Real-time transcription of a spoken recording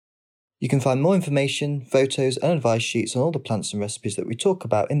You can find more information, photos and advice sheets on all the plants and recipes that we talk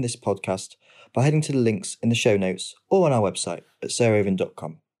about in this podcast by heading to the links in the show notes or on our website at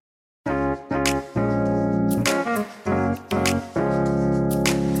sarahraven.com.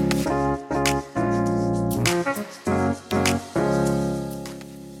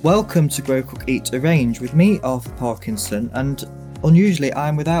 Welcome to Grow Cook Eat Arrange with me, Arthur Parkinson, and unusually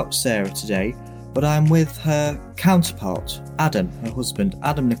I'm without Sarah today, but I'm with her counterpart, Adam, her husband,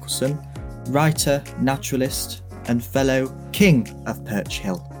 Adam Nicholson, writer, naturalist and fellow king of Perch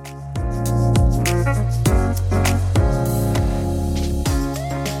Hill.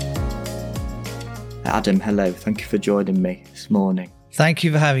 Adam, hello, thank you for joining me this morning. Thank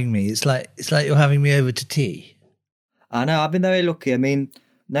you for having me. It's like you're having me over to tea. I know, I've been very lucky. I mean,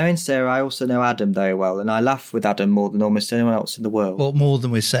 knowing Sarah, I also know Adam very well, and I laugh with Adam more than almost anyone else in the world. Well, more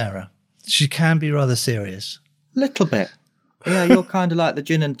than with Sarah. She can be rather serious. Little bit. Yeah, you're kind of like the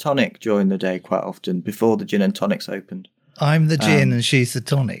gin and tonic during the day quite often, before the gin and tonics opened. I'm the gin and she's the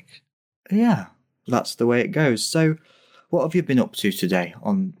tonic. Yeah, that's the way it goes. So, what have you been up to today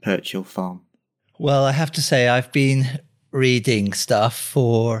on Perch Hill Farm? Well, I have to say I've been reading stuff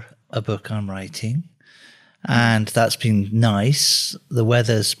for a book I'm writing. And that's been nice. The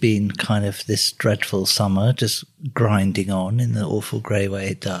weather's been kind of this dreadful summer, just grinding on in the awful grey way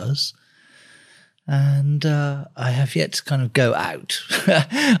it does. And I have yet to kind of go out.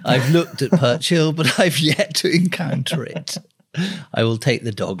 I've looked at Perch Hill, but I've yet to encounter it. I will take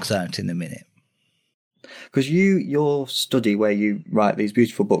the dogs out in a minute. Because your study where you write these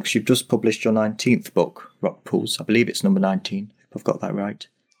beautiful books, you've just published your 19th book, Rock Pools. I believe it's number 19, if I've got that right.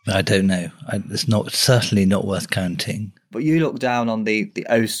 I don't know. It's certainly not worth counting. But you look down on the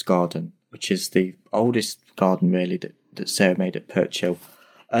Oast Garden, which is the oldest garden really that Sarah made at Perch Hill.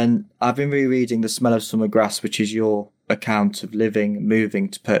 And I've been rereading The Smell of Summer Grass, which is your account of moving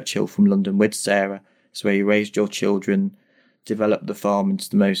to Perch Hill from London with Sarah. It's where you raised your children, developed the farm into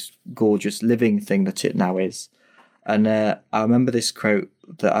the most gorgeous living thing that it now is. And I remember this quote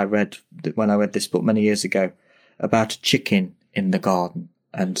that I read when I read this book many years ago about a chicken in the garden.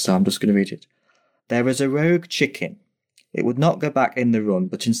 And so I'm just going to read it. There was a rogue chicken. It would not go back in the run,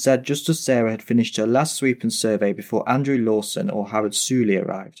 but instead, just as Sarah had finished her last sweep and survey before Andrew Lawson or Howard Suley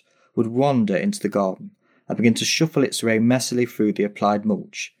arrived, would wander into the garden and begin to shuffle its way messily through the applied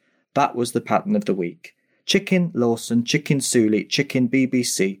mulch. That was the pattern of the week. Chicken Lawson, chicken Suley, chicken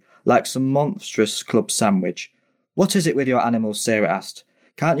BBC, like some monstrous club sandwich. What is it with your animals? Sarah asked.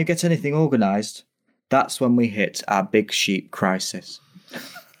 Can't you get anything organised? That's when we hit our big sheep crisis.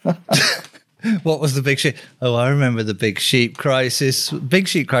 What was the big sheep? Oh, I remember the big sheep crisis. Big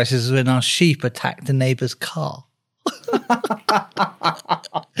sheep crisis is when our sheep attacked a neighbour's car.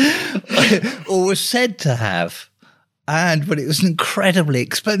 Or was said to have. But it was an incredibly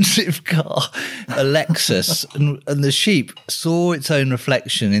expensive car, a Lexus, and the sheep saw its own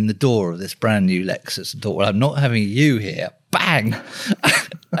reflection in the door of this brand new Lexus and thought, well, I'm not having you here. Bang!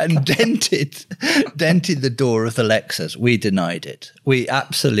 And dented the door of the Lexus. We denied it. We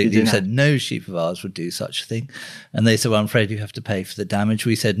absolutely said no sheep of ours would do such a thing. And they said, well, I'm afraid you have to pay for the damage.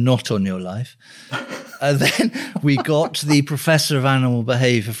 We said, not on your life. And then we got the professor of animal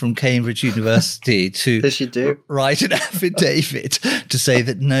behaviour from Cambridge University to write an affidavit to say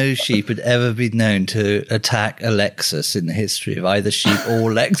that no sheep had ever been known to attack a Lexus in the history of either sheep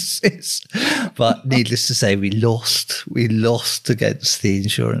or Lexus. But needless to say, we lost against the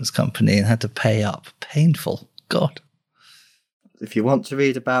insurance company and had to pay up. Painful. God. If you want to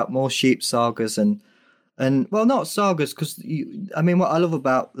read about more sheep sagas and well, not sagas, because what I love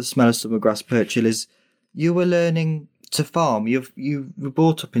about The Smell of Summer Grass, Perch Hill, is you were learning to farm. You were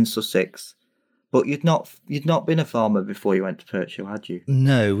brought up in Sussex, but you'd not been a farmer before you went to Perch Hill, had you?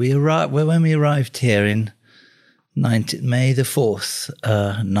 No, when we arrived here in May the 4th,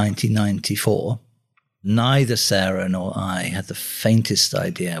 1994. Neither Sarah nor I had the faintest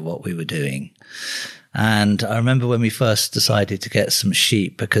idea what we were doing. And I remember when we first decided to get some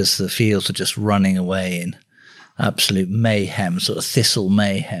sheep because the fields were just running away in absolute mayhem, sort of thistle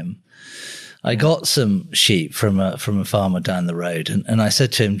mayhem. I got some sheep from a farmer down the road, and I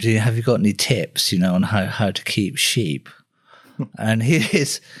said to him, have you got any tips, on how to keep sheep? And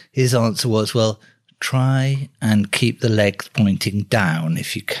his answer was, well, try and keep the legs pointing down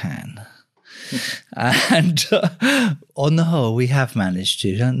if you can. And on the whole, we have managed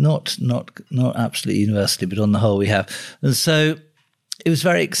to, not absolutely universally, but on the whole we have. And so it was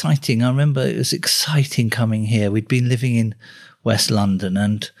very exciting. I remember it was exciting coming here. We'd been living in West London,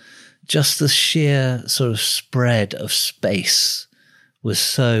 and just the sheer sort of spread of space was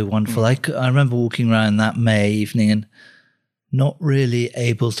so wonderful. I remember walking around that May evening and not really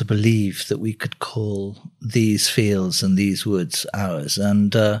able to believe that we could call these fields and these woods ours.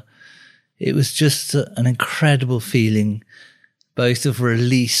 And it was just an incredible feeling, both of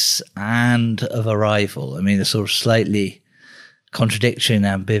release and of arrival. I mean, a sort of slightly contradictory and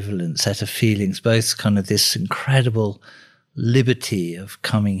ambivalent set of feelings, both kind of this incredible liberty of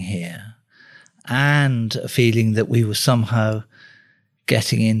coming here and a feeling that we were somehow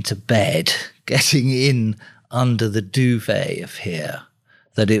getting into bed, getting in under the duvet of here,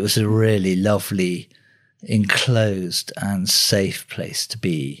 that it was a really lovely, enclosed and safe place to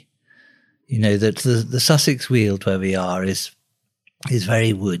be. You know, that the Sussex Weald where we are is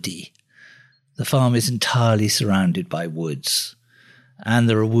very woody. The farm is entirely surrounded by woods, and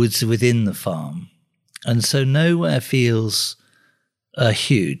there are woods within the farm. And so nowhere feels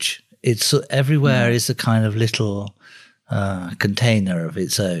huge. It's everywhere is a kind of little container of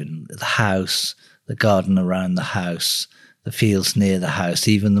its own. The house, the garden around the house, the fields near the house,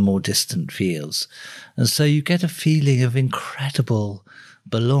 even the more distant fields. And so you get a feeling of incredible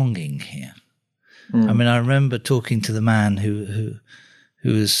belonging here. I mean, I remember talking to the man who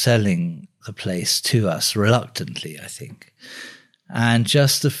was selling the place to us, reluctantly, I think, and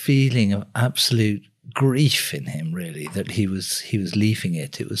just the feeling of absolute grief in him, really, that he was leaving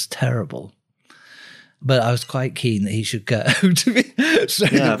it. It was terrible. But I was quite keen that he should go to me, so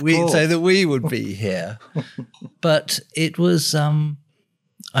that we would be here. But it was,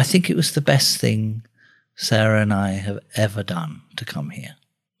 I think it was the best thing Sarah and I have ever done to come here.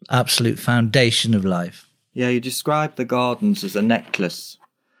 Absolute foundation of life. Yeah, you described the gardens as a necklace.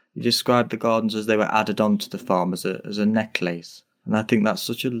 You described the gardens as they were added onto the farm as a necklace. And I think that's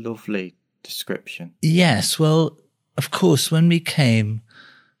such a lovely description. Yes, well, of course, when we came,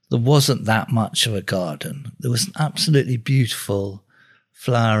 there wasn't that much of a garden. There was an absolutely beautiful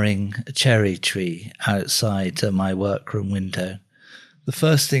flowering cherry tree outside my workroom window. The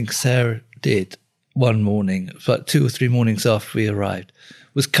first thing Sarah did one morning, about 2 or 3 mornings after we arrived,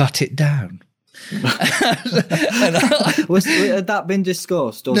 was cut it down. Had that been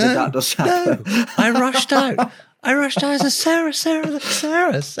discussed, or did that just happen? No, I rushed out. I said, Sarah.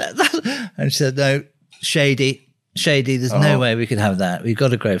 And she said, no, shady, there's no way we could have that. We've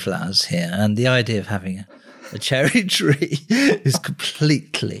got to grow flowers here. And the idea of having a cherry tree is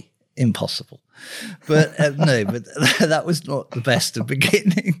completely impossible. But no, but that was not the best of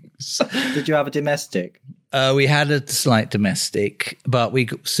beginnings. Did you have a domestic? We had a slight domestic, but we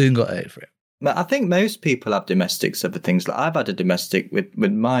soon got over it. I think most people have domestics over things. Like I've had a domestic with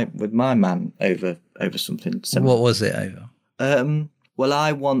my man over something similar. What was it over? Well,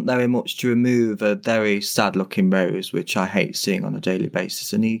 I want very much to remove a very sad-looking rose, which I hate seeing on a daily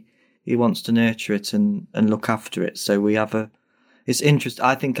basis, and he wants to nurture it and look after it. So we have it's interesting.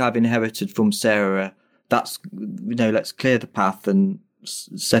 I think I've inherited from Sarah. That's, let's clear the path and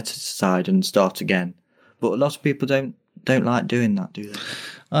set it aside and start again. But a lot of people don't like doing that, do they?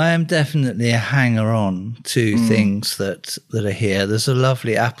 I am definitely a hanger-on to things that are here. There's a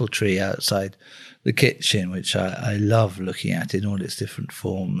lovely apple tree outside the kitchen, which I love looking at in all its different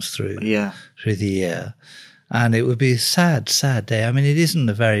forms through the year. And it would be a sad, sad day. I mean, it's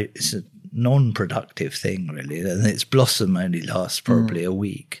a non-productive thing, really. And its blossom only lasts probably a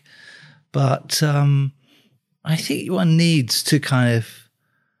week. But I think one needs to kind of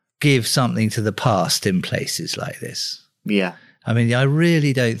give something to the past in places like this. Yeah. I mean, I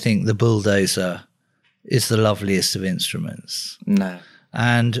really don't think the bulldozer is the loveliest of instruments. No.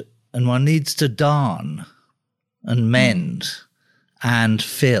 And one needs to darn and mend and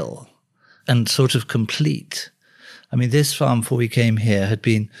fill and sort of complete. I mean, this farm, before we came here, had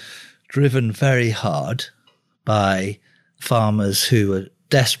been driven very hard by farmers who were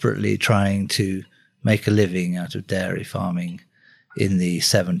desperately trying to make a living out of dairy farming in the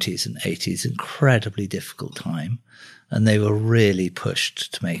 70s and 80s. Incredibly difficult time. And they were really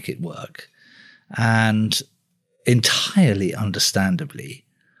pushed to make it work. And entirely understandably.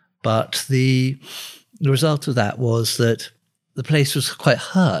 But the result of that was that the place was quite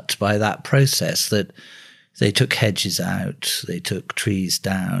hurt by that process, that they took hedges out, they took trees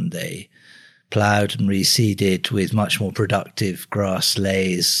down, they ploughed and reseeded with much more productive grass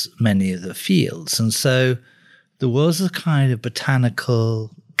lays many of the fields. And so there was a kind of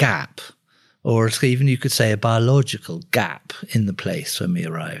botanical gap, or even you could say a biological gap in the place when we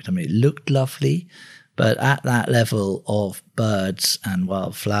arrived. I mean, it looked lovely, but at that level of birds and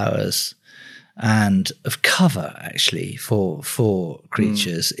wildflowers and of cover, actually, for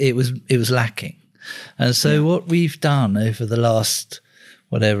creatures, it was lacking. And so what we've done over the last,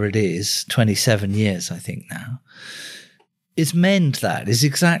 whatever it is, 27 years, I think now, is mend that, is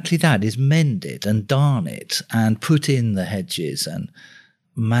exactly that, is mend it and darn it and put in the hedges and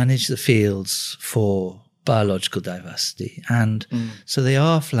manage the fields for biological diversity. And so they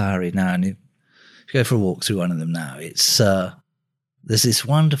are flowery now. And if you go for a walk through one of them now, it's there's this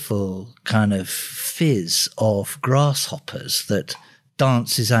wonderful kind of fizz of grasshoppers that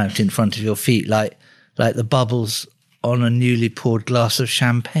dances out in front of your feet like the bubbles on a newly poured glass of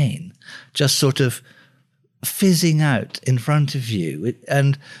champagne, just sort of fizzing out in front of you.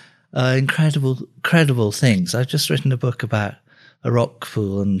 And incredible things. I've just written a book about a rock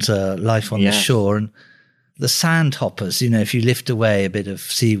pool and life on the shore, and the sandhoppers, if you lift away a bit of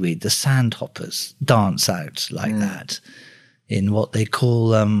seaweed, the sandhoppers dance out like that in what they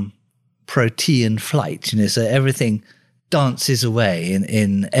call protean flight, so everything dances away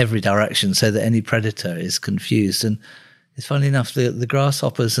in every direction so that any predator is confused. And it's funny enough, the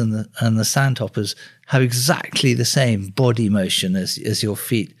grasshoppers and the sandhoppers have exactly the same body motion as your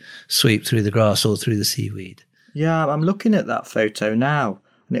feet sweep through the grass or through the seaweed. Yeah, I'm looking at that photo now,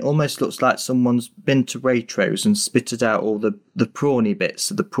 and it almost looks like someone's been to Waitrose and spitted out all the prawny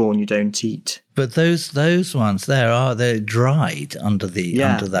bits of the prawn you don't eat. But those ones they're dried under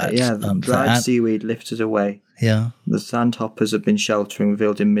that. Dried seaweed lifted away. Yeah. The sandhoppers have been sheltering,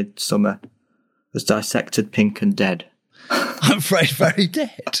 revealed in midsummer as dissected, pink and dead. I'm afraid very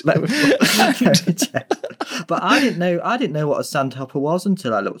dead. Very dead. But I didn't know what a sandhopper was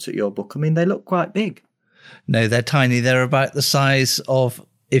until I looked at your book. I mean, they look quite big. No, they're tiny. They're about the size of,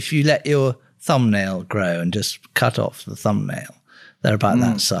 if you let your thumbnail grow and just cut off the thumbnail, they're about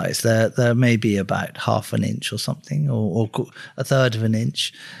that size. They're maybe about half an inch or something, or a third of an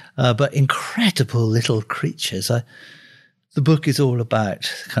inch, but incredible little creatures. The book is all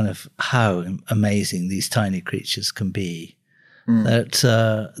about kind of how amazing these tiny creatures can be.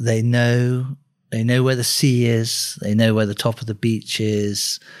 That they know where the sea is, they know where the top of the beach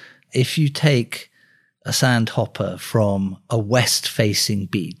is. If you take a sandhopper from a west-facing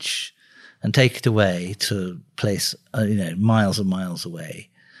beach and take it away to a place, miles and miles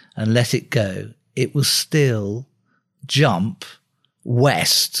away, and let it go, it will still jump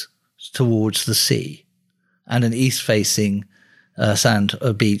west towards the sea. And an east-facing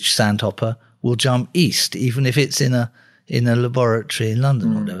beach sandhopper will jump east, even if it's in a laboratory in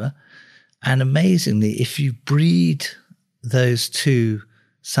London or whatever. And amazingly, if you breed those two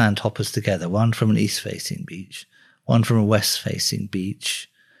sandhoppers together, one from an east-facing beach, one from a west-facing beach,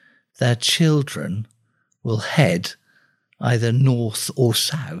 their children will head either north or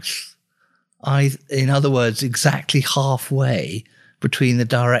south. In other words, exactly halfway between the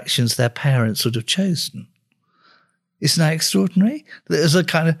directions their parents would have chosen. Isn't that extraordinary? There's a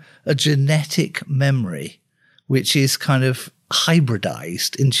kind of a genetic memory which is kind of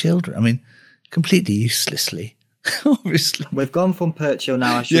hybridized in children. I mean, completely uselessly, obviously. We've gone from Perch Hill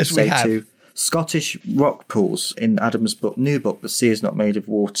now, I should say, to Scottish rock pools in Adam's new book, The Sea is Not Made of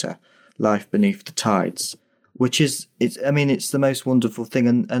Water, Life Beneath the Tides, which it's the most wonderful thing.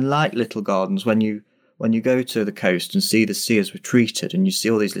 And like Little Gardens, when you go to the coast and see the sea has retreated and you see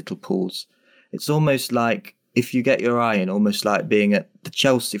all these little pools, it's almost like, if you get your eye in, almost like being at the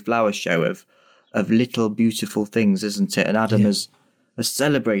Chelsea Flower Show of little beautiful things, isn't it? And Adam has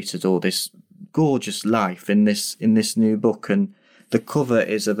celebrated all this gorgeous life in this new book, and the cover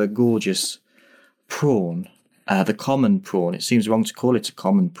is of a gorgeous prawn, the common prawn. It seems wrong to call it a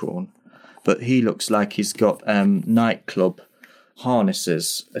common prawn, but he looks like he's got nightclub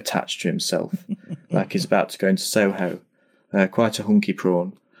harnesses attached to himself, like he's about to go into Soho. Quite a hunky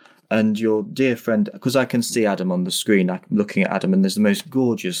prawn. And your dear friend, because I can see Adam on the screen, I'm looking at Adam, and there's the most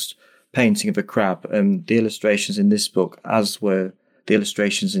gorgeous painting of a crab. And the illustrations in this book, as were the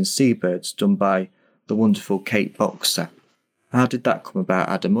illustrations in Seabirds, done by the wonderful Kate Boxer. How did that come about,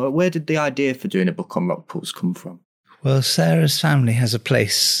 Adam? Where did the idea for doing a book on rock pools come from? Well, Sarah's family has a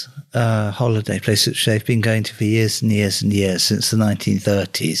place, holiday place, which they've been going to for years and years and years, since the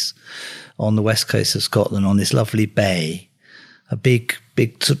 1930s, on the west coast of Scotland, on this lovely bay. A big,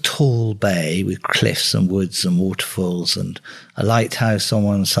 tall bay with cliffs and woods and waterfalls and a lighthouse on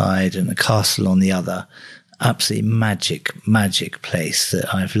one side and a castle on the other. Absolutely magic place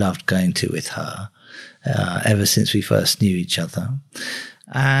that I've loved going to with her ever since we first knew each other.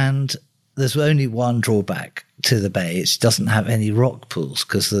 And there's only one drawback to the bay. It doesn't have any rock pools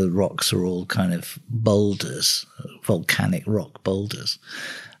because the rocks are all kind of boulders, volcanic rock boulders.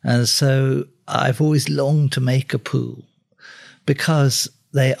 And so I've always longed to make a pool, because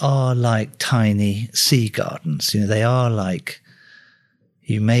they are like tiny sea gardens. They are like,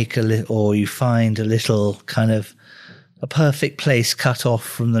 you make or you find a little kind of a perfect place cut off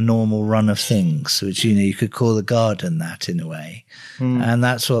from the normal run of things, which, you could call the garden that in a way. And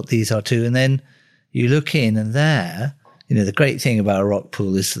that's what these are too. And then you look in and there, the great thing about a rock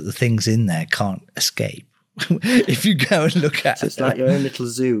pool is that the things in there can't escape. If you go and look at it. It's like your own little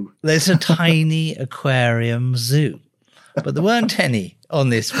zoo. There's a tiny aquarium zoo. But there weren't any on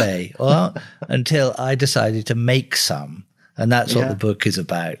this bay until I decided to make some. And that's what the book is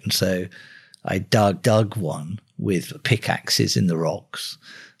about. And so I dug one with pickaxes in the rocks.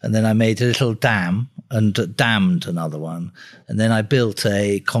 And then I made a little dam and dammed another one. And then I built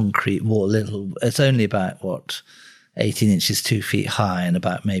a concrete wall, it's only about, 18 inches, 2 feet high and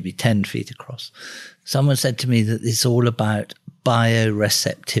about maybe 10 feet across. Someone said to me that it's all about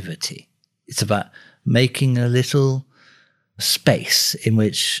bioreceptivity. It's about making a little space in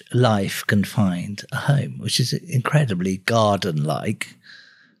which life can find a home, which is incredibly garden-like.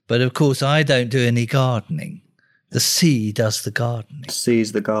 But of course, I don't do any gardening. The sea does the gardening. The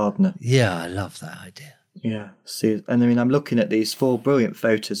sea's the gardener. Yeah, I love that idea. Yeah, see, and I mean, I'm looking at these 4 brilliant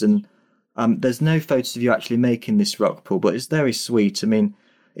photos, and there's no photos of you actually making this rock pool, but it's very sweet. I mean,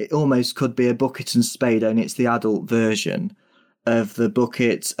 it almost could be a bucket and spade, only it's the adult version of the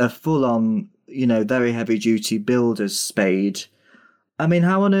bucket, a full-on, very heavy-duty builder's spade. I mean,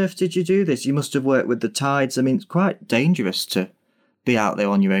 how on earth did you do this? You must have worked with the tides. I mean, it's quite dangerous to be out there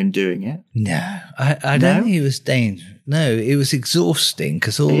on your own doing it. No, I don't think it was dangerous. No, it was exhausting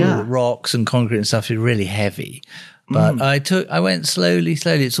because all the rocks and concrete and stuff is really heavy. But I went slowly.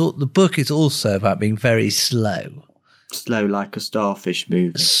 The book is also about being very slow. Slow like a starfish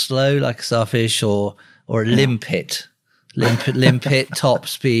moving. Slow like a starfish or a limpet. Limpet, top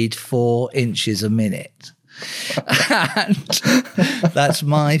speed, 4 inches a minute. And that's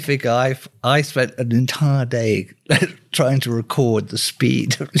my figure. I spent an entire day trying to record the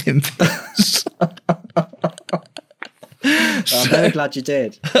speed of limpets. I'm very glad you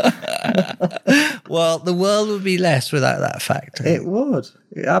did. Well, the world would be less without that factor. It would.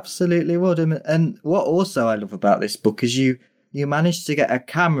 It absolutely would. And what also I love about this book is you managed to get a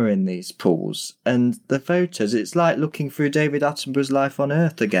camera in these pools, and the photos, it's like looking through David Attenborough's Life on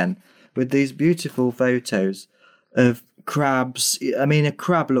Earth again, with these beautiful photos of crabs. I mean, a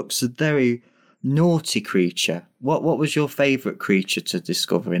crab looks a very naughty creature. What was your favourite creature to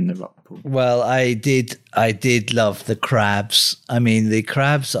discover in the rock pool? Well, I did love the crabs. I mean, the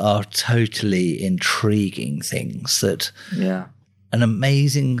crabs are totally intriguing things. That an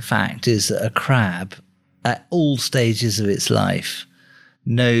amazing fact is that a crab, at all stages of its life,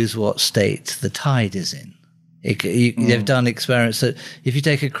 knows what state the tide is in. They've done experiments that if you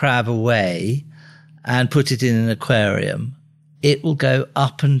take a crab away and put it in an aquarium, it will go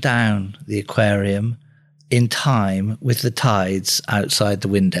up and down the aquarium in time with the tides outside the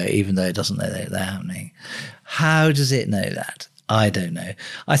window, even though it doesn't know they're happening. How does it know that? I don't know.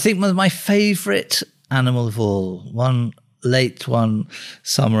 I think my favourite animal of all, one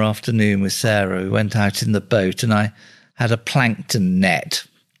summer afternoon with Sarah, we went out in the boat and I had a plankton net,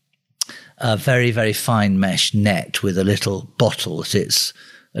 a very, very fine mesh net with a little bottle at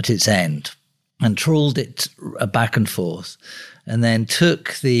its end, and trawled it back and forth, and then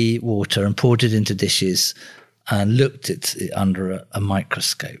took the water and poured it into dishes and looked at it under a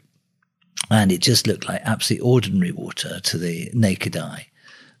microscope. And it just looked like absolutely ordinary water to the naked eye.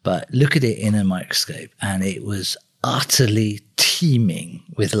 But look at it in a microscope and it was utterly teeming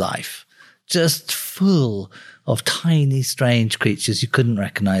with life, just full of tiny, strange creatures. You couldn't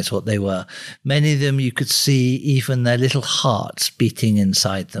recognize what they were. Many of them you could see even their little hearts beating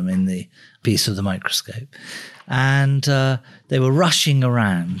inside them in the piece of the microscope. And they were rushing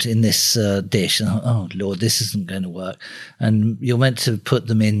around in this dish. And oh, Lord, this isn't going to work. And you're meant to put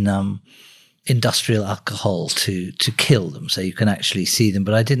them in industrial alcohol to kill them so you can actually see them.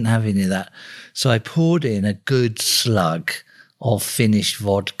 But I didn't have any of that. So I poured in a good slug of Finnish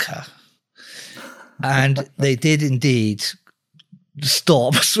vodka. And they did indeed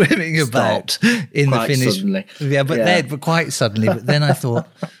stop swimming about in quite the Finnish. Suddenly. Yeah, but quite suddenly. But then I thought,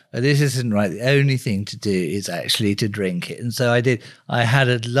 this isn't right. The only thing to do is actually to drink it. And so I did. I had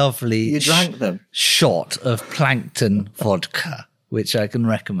a lovely You drank them? Shot of plankton vodka, which I can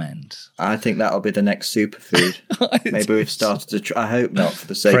recommend. I think that'll be the next superfood. Maybe we've started to I hope not for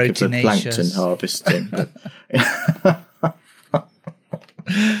the sake of the plankton harvesting. But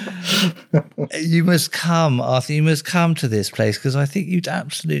You must come, Arthur. You must come to this place because I think you'd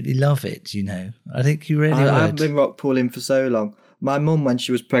absolutely love it, you know. I think you really would. I haven't been rock pooling for so long. My mum, when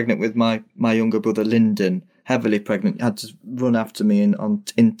she was pregnant with my younger brother Lyndon, heavily pregnant, had to run after me in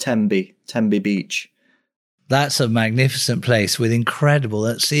Tembe Beach. That's a magnificent place with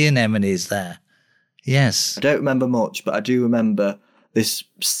incredible sea anemones there. Yes. I don't remember much, but I do remember this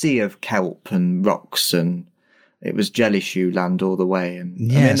sea of kelp and rocks, and it was jelly shoe land all the way. And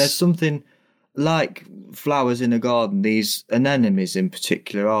I mean, there's something like flowers in a garden. These anemones in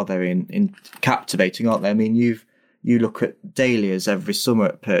particular are in captivating, aren't they? I mean, you look at dahlias every summer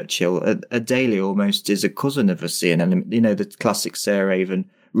at Perchill. A dahlia almost is a cousin of a sea anemone. You know, the classic Sarah Raven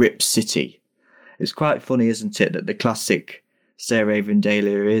Rip City. It's quite funny, isn't it, that the classic Sarah Raven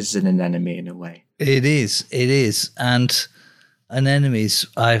dahlia is an anemone in a way. It is. And anemones,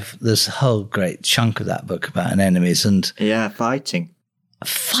 there's a whole great chunk of that book about anemones and... Yeah, fighting.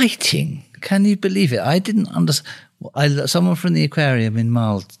 Can you believe it? I didn't understand. Someone from the aquarium in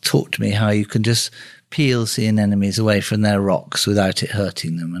Marl taught me how you can just peel sea anemones away from their rocks without it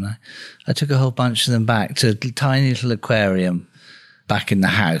hurting them. And I took a whole bunch of them back to a tiny little aquarium back in the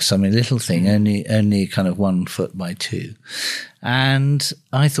house. I mean, little thing, only kind of 1 foot by 2. And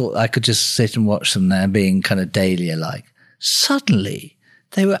I thought I could just sit and watch them there being kind of dahlia-like. Suddenly,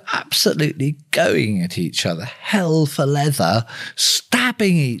 they were absolutely going at each other, hell for leather,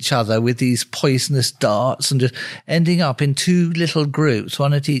 stabbing each other with these poisonous darts and just ending up in 2 little groups,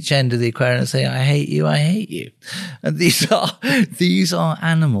 one at each end of the aquarium, and saying, I hate you, I hate you. And these are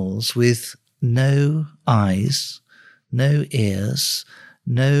animals with no eyes, no ears,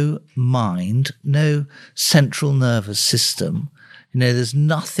 no mind, no central nervous system. You know, there's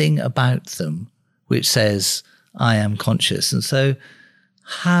nothing about them which says, I am conscious. And so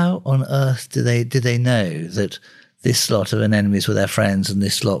how on earth did they know that this lot of anemones were their friends and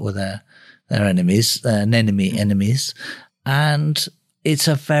this lot were their enemies, enemies? And it's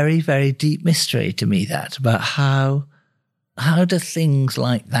a very, very deep mystery to me about how do things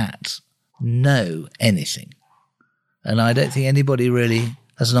like that know anything? And I don't think anybody really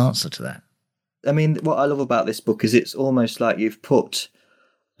has an answer to that. I mean, what I love about this book is it's almost like you've put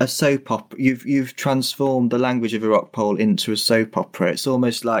a soap opera. You've transformed the language of a rock pole into a soap opera. It's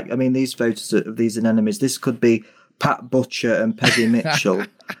almost like, I mean, these photos of these anemones, this could be Pat Butcher and Peggy Mitchell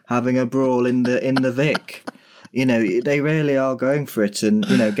having a brawl in the Vic. You know, they really are going for it, and,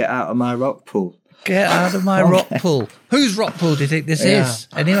 you know, get out of my rock pool. Get out of my rock pool. Whose rock pool do you think this is?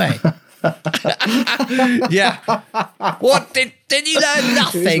 Anyway. Yeah. What did you learn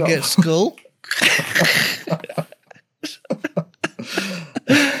nothing at school?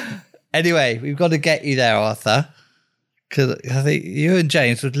 Anyway, we've got to get you there, Arthur, because I think you and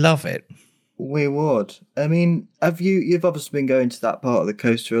James would love it. We would. I mean, you've obviously been going to that part of the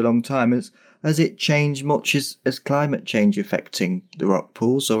coast for a long time. Has it changed much? Is climate change affecting the rock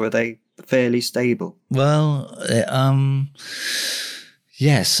pools, or are they fairly stable? Well,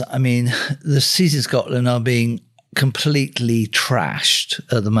 yes. I mean, the seas in Scotland are being completely trashed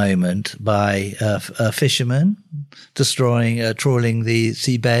at the moment by fishermen trawling the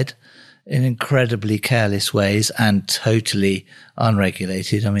seabed in incredibly careless ways and totally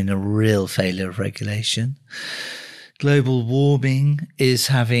unregulated. I mean, a real failure of regulation. Global warming is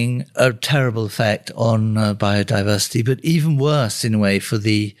having a terrible effect on biodiversity, but even worse in a way for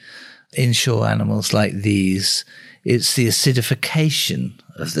the inshore animals like these. It's the acidification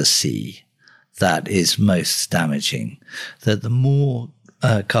of the sea that is most damaging. That the more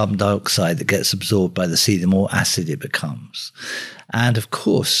carbon dioxide that gets absorbed by the sea, the more acid it becomes. And of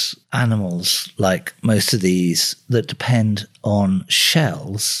course, animals like most of these that depend on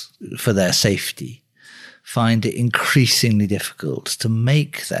shells for their safety find it increasingly difficult to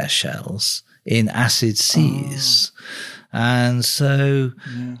make their shells in acid seas. And so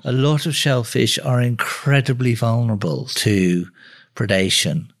a lot of shellfish are incredibly vulnerable to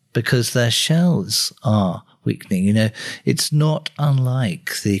predation because their shells are weakening. You know, it's not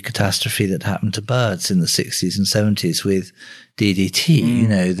unlike the catastrophe that happened to birds in the 60s and 70s with DDT. You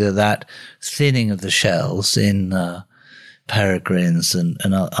know, that thinning of the shells in peregrines and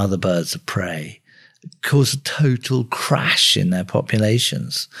other birds of prey caused a total crash in their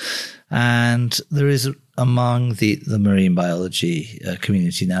populations. And there is among the marine biology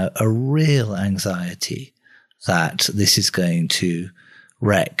community now a real anxiety that this is going to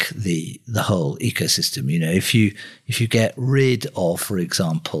wreck the whole ecosystem. You know, if you get rid of, for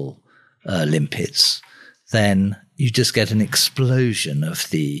example, limpets, then you just get an explosion of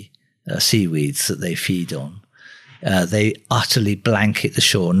the seaweeds that they feed on. They utterly blanket the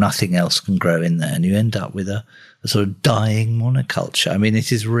shore. Nothing else can grow in there. And you end up with a sort of dying monoculture. I mean,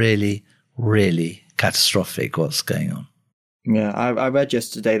 it is really, really catastrophic what's going on. Yeah, I read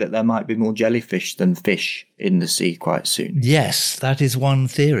yesterday that there might be more jellyfish than fish in the sea quite soon. Yes, that is one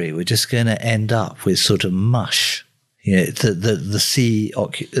theory. We're just going to end up with sort of mush. You know, the sea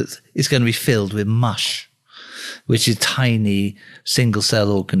is going to be filled with mush. which is tiny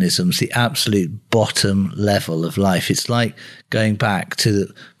single-cell organisms, the absolute bottom level of life. It's like going back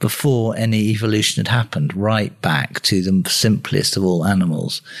to before any evolution had happened, right back to the simplest of all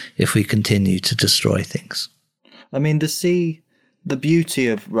animals, if we continue to destroy things. I mean, the beauty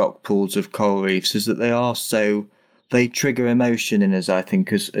of rock pools, of coral reefs, is that they trigger emotion in us, I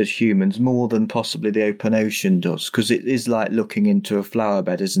think, as humans, more than possibly the open ocean does, because it is like looking into a flower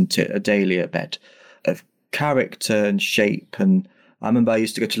bed, isn't it? A dahlia bed of character and shape. And I remember I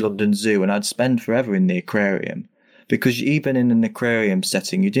used to go to London Zoo and I'd spend forever in the aquarium, because even in an aquarium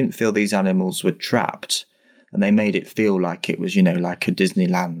setting, you didn't feel these animals were trapped, and they made it feel like it was, like a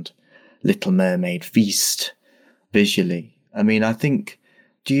Disneyland Little Mermaid feast visually. I mean,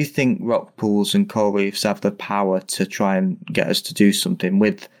 do you think rock pools and coral reefs have the power to try and get us to do something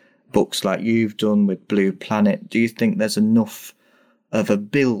with books like you've done with Blue Planet? Do you think there's enough of a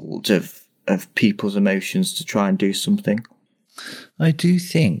build of people's emotions to try and do something? I do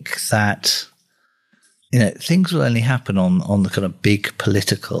think that, things will only happen on the kind of big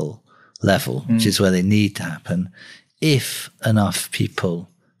political level, which is where they need to happen, if enough people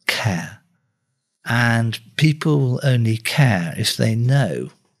care. And people will only care if they know.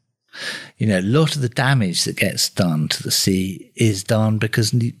 A lot of the damage that gets done to the sea is done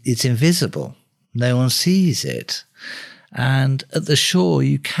because it's invisible. No one sees it. And at the shore,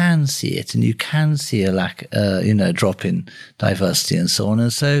 you can see it, and you can see a lack, drop in diversity and so on.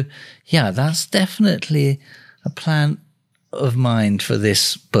 And so, that's definitely a plan of mine for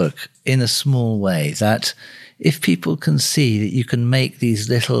this book in a small way, that if people can see that you can make these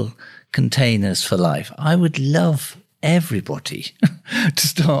little containers for life, I would love everybody to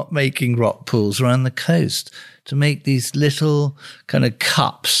start making rock pools around the coast, to make these little kind of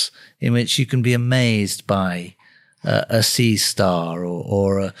cups in which you can be amazed by a sea star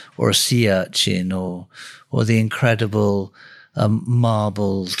or a sea urchin or the incredible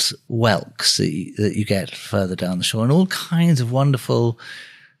marbled whelks that you get further down the shore, and all kinds of wonderful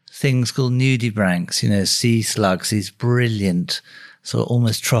things called nudibranchs, sea slugs, these brilliant sort of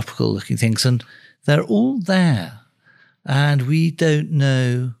almost tropical looking things, and they're all there. And we don't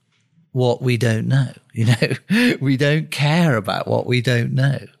know what we don't know. We don't care about what we don't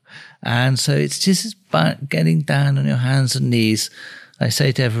know. And so it's just about getting down on your hands and knees. I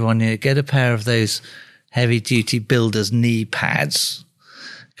say to everyone, get a pair of those heavy duty builder's knee pads,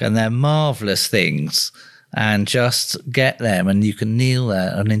 and they're marvelous things, and just get them, and you can kneel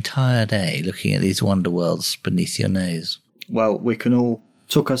there an entire day looking at these wonder worlds beneath your nose. Well, we can all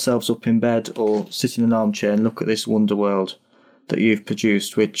tuck ourselves up in bed or sit in an armchair and look at this wonder world that you've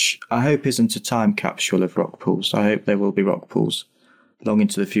produced, which I hope isn't a time capsule of rock pools. I hope there will be rock pools long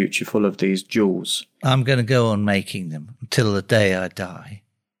into the future full of these jewels. I'm going to go on making them until the day I die.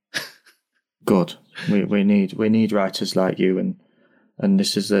 Good. We need writers like you, and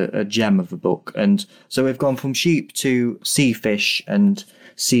this is a gem of a book. And so we've gone from sheep to sea fish and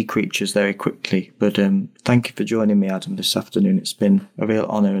sea creatures very quickly. But thank you for joining me, Adam, this afternoon. It's been a real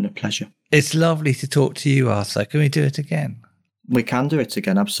honour and a pleasure. It's lovely to talk to you, Arthur. Can we do it again? We can do it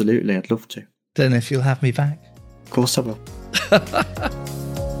again, absolutely. I'd love to. Don't know if you'll have me back. Of course I will.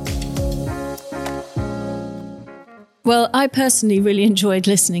 Well, I personally really enjoyed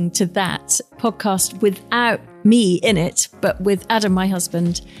listening to that podcast without me in it, but with Adam, my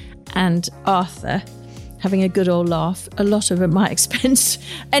husband, and Arthur having a good old laugh, a lot of it at my expense.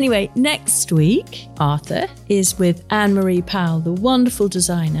 Anyway, next week, Arthur is with Anne-Marie Powell, the wonderful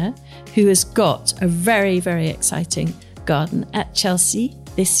designer who has got a very, very exciting garden at Chelsea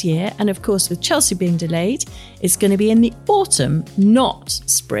this year. And of course, with Chelsea being delayed, it's going to be in the autumn, not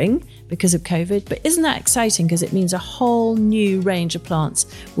spring, because of COVID. But isn't that exciting? Because it means a whole new range of plants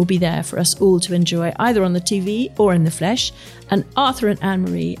will be there for us all to enjoy, either on the TV or in the flesh. And Arthur and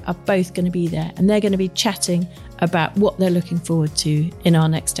Anne-Marie are both going to be there, and they're going to be chatting about what they're looking forward to in our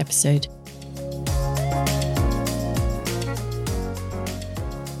next episode.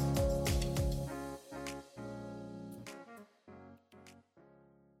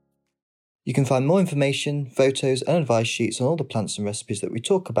 You can find more information, photos and advice sheets on all the plants and recipes that we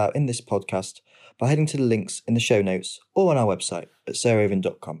talk about in this podcast by heading to the links in the show notes or on our website at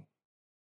sarahraven.com.